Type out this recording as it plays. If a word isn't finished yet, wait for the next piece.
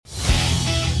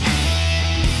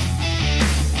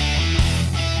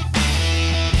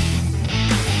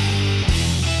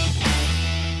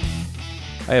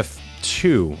I have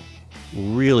two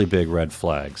really big red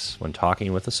flags when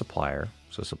talking with a supplier.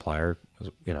 So supplier,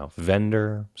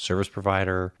 vendor, service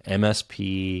provider,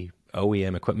 MSP,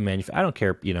 OEM, equipment manufacturer. I don't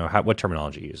care, what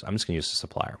terminology you use. I'm just going to use the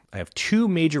supplier. I have two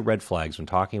major red flags when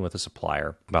talking with a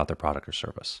supplier about their product or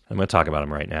service. I'm going to talk about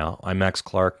them right now. I'm Max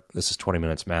Clark. This is 20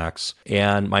 Minutes Max.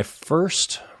 And my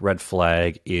first red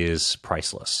flag is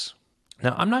priceless.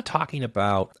 Now, I'm not talking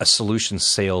about a solution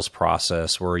sales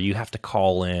process where you have to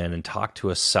call in and talk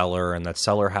to a seller, and that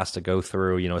seller has to go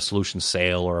through, a solution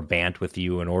sale or a BANT with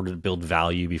you in order to build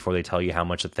value before they tell you how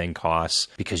much a thing costs,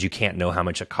 because you can't know how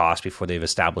much it costs before they've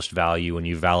established value and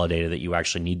you've validated that you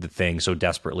actually need the thing so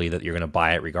desperately that you're going to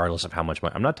buy it regardless of how much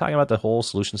money. I'm not talking about the whole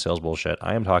solution sales bullshit.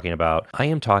 I am talking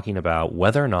about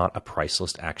whether or not a price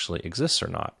list actually exists or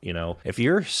not. If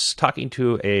you're talking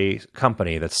to a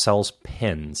company that sells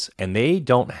pins and they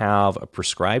don't have a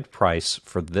prescribed price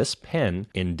for this pen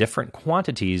in different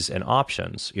quantities and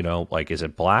options, like is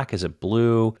it black, is it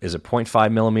blue, is it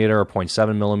 0.5 millimeter or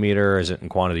 0.7 millimeter, is it in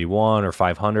quantity 1 or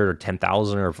 500 or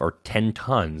 10,000 or 10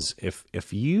 tons?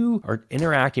 If you are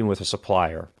interacting with a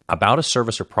supplier about a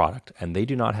service or product and they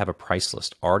do not have a price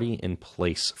list already in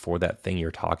place for that thing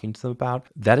you're talking to them about,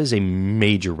 that is a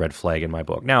major red flag in my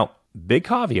book. Now, big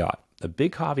caveat. The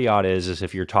big caveat is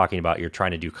if you're talking about you're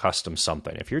trying to do custom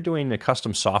something, if you're doing a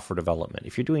custom software development,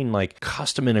 if you're doing like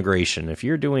custom integration, if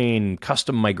you're doing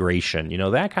custom migration,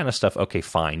 that kind of stuff, okay,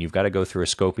 fine. You've got to go through a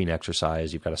scoping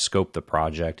exercise. You've got to scope the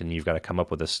project and you've got to come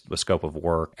up with a scope of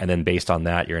work. And then based on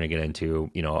that, you're going to get into,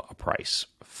 a price.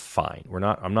 Fine.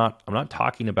 I'm not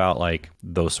talking about like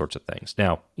those sorts of things.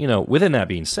 Now, within that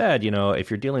being said,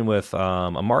 if you're dealing with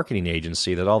a marketing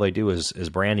agency that all they do is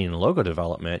branding and logo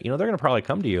development, they're going to probably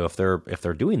come to you if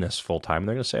they're doing this full time.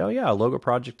 They're going to say, oh yeah, a logo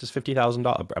project is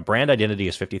 $50,000. A brand identity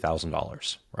is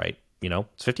 $50,000, right?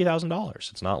 It's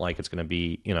 $50,000. It's not like it's going to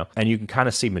be, and you can kind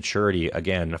of see maturity.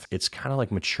 Again, it's kind of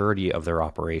like maturity of their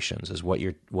operations is what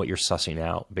you're sussing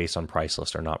out based on price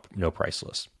list or not, no price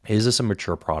list. Is this a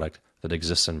mature product that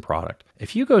exists in product?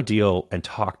 If you go deal and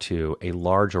talk to a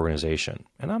large organization,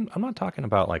 and I'm not talking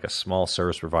about like a small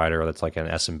service provider that's like an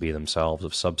SMB themselves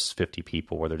of sub 50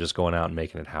 people where they're just going out and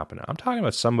making it happen. I'm talking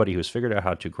about somebody who's figured out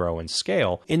how to grow and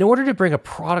scale. In order to bring a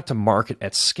product to market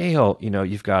at scale,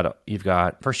 you've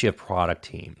got first you have product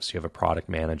teams. You have a product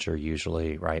manager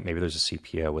usually, right? Maybe there's a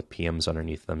CPO with PMs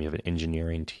underneath them. You have an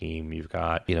engineering team. You've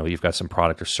got some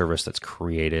product or service that's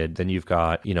created. Then you've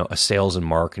got, a sales and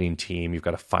marketing team. You've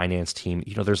got a finance team.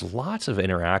 There's lots of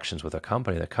interactions with a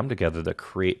company that come together that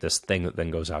create this thing that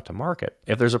then goes out to market.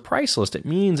 If there's a price list, it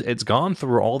means it's gone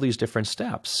through all these different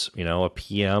steps. A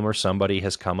PM or somebody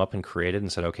has come up and created and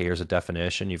said, okay, here's a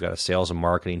definition. You've got a sales and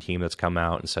marketing team that's come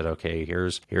out and said, okay,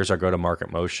 here's our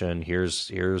go-to-market motion. Here's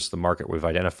the market we've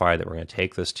identified that we're going to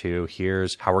take this to.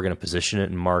 Here's how we're going to position it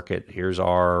in market. Here's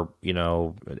our,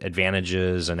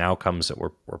 advantages and outcomes that we're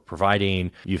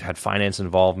providing. You've had finance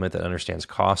involvement that understands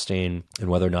costing and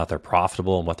whether or not they're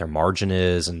profitable and what their margin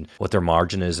is and what their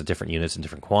margin is at different units and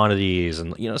different quantities.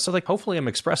 And, so like hopefully I'm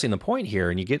expressing the point here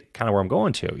and you get kind of where I'm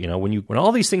going to, when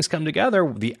all these things come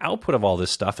together, the output of all this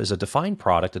stuff is a defined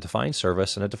product, a defined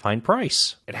service, and a defined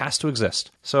price. It has to exist.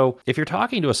 So if you're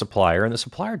talking to a supplier and the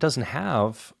supplier doesn't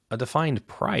have a defined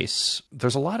price,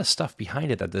 there's a lot of stuff behind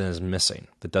it that is missing,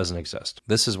 that doesn't exist.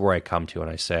 This is where I come to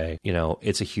and I say,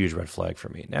 it's a huge red flag for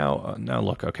me. Now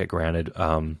look, okay, granted,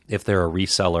 if they're a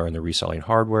reseller and they're reselling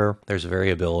hardware, there's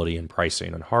variability in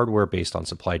pricing on hardware based on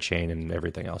supply chain and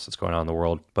everything else that's going on in the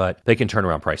world, but they can turn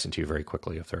around pricing to you very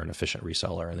quickly if they're an efficient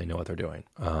reseller and they know what they're doing.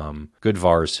 Good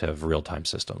VARs have real-time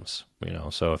systems,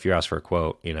 so if you ask for a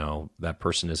quote, that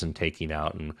person isn't taking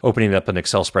out and opening up an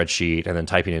Excel spreadsheet and then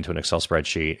typing into an Excel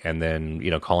spreadsheet and then,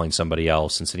 calling somebody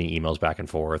else and sending emails back and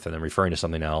forth and then referring to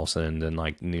something else and then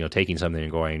taking something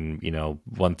and going,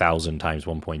 1,000 times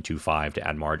 1.25 to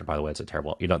add margin. By the way, it's a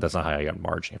terrible, that's not how you got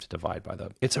margin. You have to divide by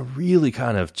it's a really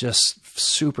kind of just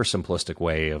super simplistic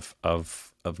way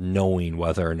of knowing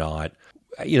whether or not,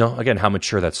 again, how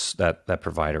mature that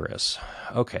provider is.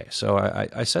 Okay. So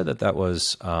I said that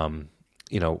was,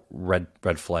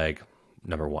 red flag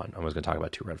number one. I was going to talk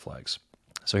about two red flags.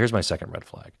 So here's my second red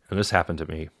flag. And this happened to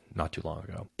me not too long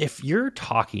ago. If you're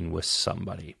talking with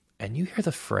somebody and you hear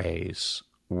the phrase,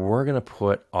 we're going to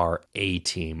put our A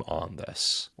team on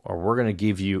this, or we're going to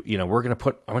give you, I'm going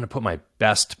to put my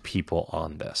best people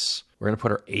on this. We're going to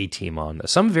put our A team on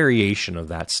this. Some variation of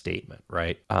that statement,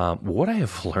 right? What I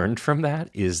have learned from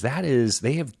that is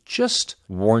they have just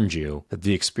warned you that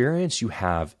the experience you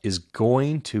have is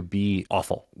going to be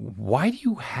awful. Why do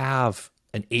you have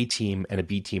an A team and a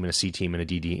B team and a C team and a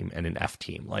D team and an F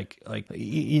team.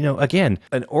 Again,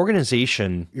 an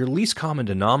organization, your least common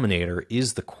denominator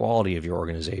is the quality of your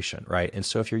organization, right? And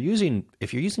so if you're using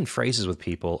phrases with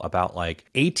people about like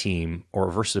A team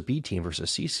or versus a B team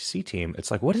versus a C team,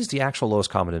 it's like, what is the actual lowest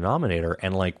common denominator?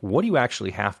 And like, what do you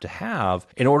actually have to have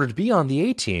in order to be on the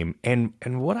A team? And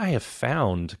what I have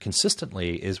found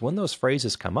consistently is when those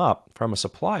phrases come up from a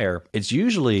supplier, it's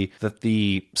usually that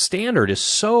the standard is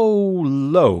so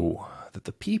low that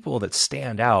the people that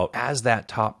stand out as that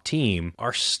top team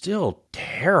are still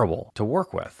terrible to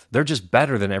work with. They're just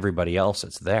better than everybody else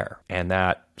that's there. And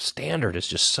that standard is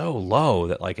just so low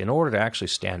that like in order to actually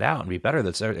stand out and be better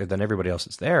than everybody else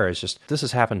that's there, it's just, this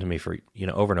has happened to me for,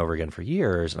 over and over again for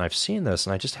years. And I've seen this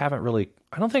and I just haven't really,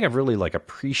 I don't think I've really like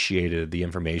appreciated the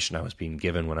information I was being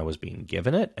given when I was being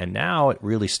given it. And now it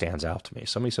really stands out to me.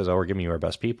 Somebody says, oh, we're giving you our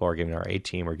best people, or giving our A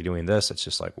team, or doing this. It's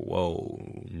just like, whoa,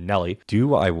 Nelly,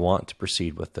 do I want to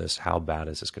proceed with this? How bad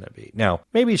is this going to be? Now,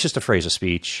 maybe it's just a phrase of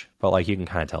speech, but like you can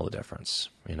kind of tell the difference,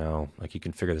 like you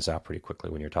can figure this out pretty quickly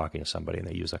when you're talking to somebody and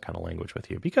they use that kind of language with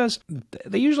you, because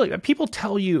they usually, people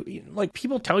tell you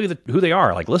who they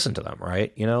are, like listen to them,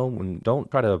 right? And don't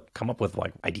try to come up with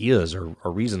like ideas or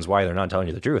reasons why they're not telling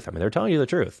you the truth. I mean, they're telling you the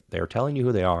truth. They're telling you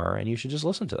who they are and you should just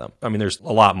listen to them. I mean, there's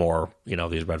a lot more,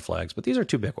 these red flags, but these are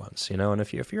two big ones, and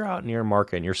if you're out in your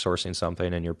market and you're sourcing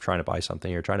something and you're trying to buy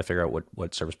something, you're trying to figure out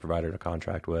what service provider to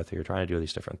contract with, or you're trying to do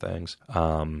these different things.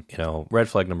 Red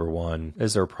flag number one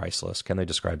is their price list. Can they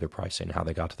describe their pricing, how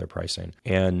they got to their pricing?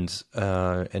 And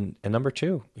number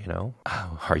two,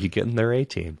 are you getting their A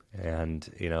team? And,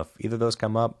 if either of those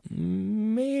come up,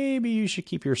 maybe you should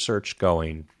keep your search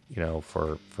going,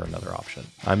 for another option.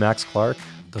 I'm Max Clark.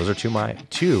 Those are two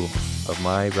of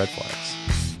my red flags.